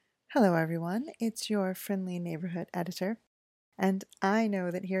Hello, everyone. It's your friendly neighborhood editor. And I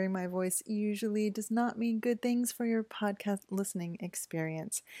know that hearing my voice usually does not mean good things for your podcast listening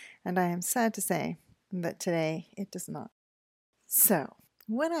experience. And I am sad to say that today it does not. So,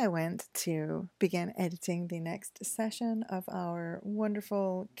 when I went to begin editing the next session of our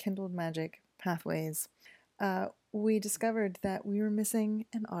wonderful Kindled Magic Pathways, we discovered that we were missing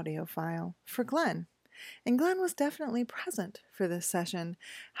an audio file for Glen. And Glen was definitely present for this session.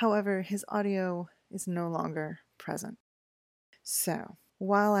 However, his audio is no longer present. So,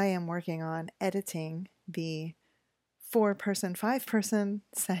 while I am working on editing the 4-person, 5-person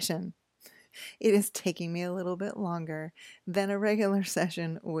session, it is taking me a little bit longer than a regular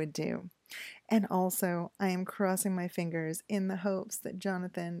session would do. And also, I am crossing my fingers in the hopes that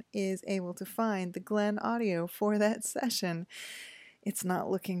Jonathan is able to find the Glen audio for that session. It's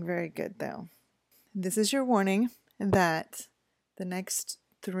not looking very good, though. This is your warning that the next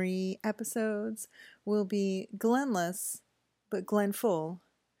 3 episodes will be Glenless, but Glenful.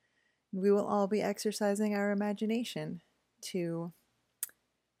 We will all be exercising our imagination to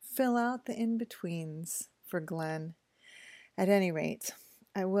fill out the in-betweens for Glen. At any rate,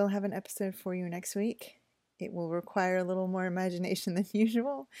 I will have an episode for you next week. It will require a little more imagination than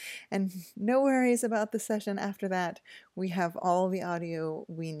usual, and no worries about the session after that. We have all the audio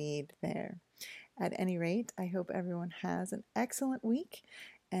we need there. At any rate, I hope everyone has an excellent week,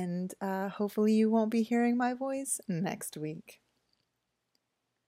 and hopefully you won't be hearing my voice next week.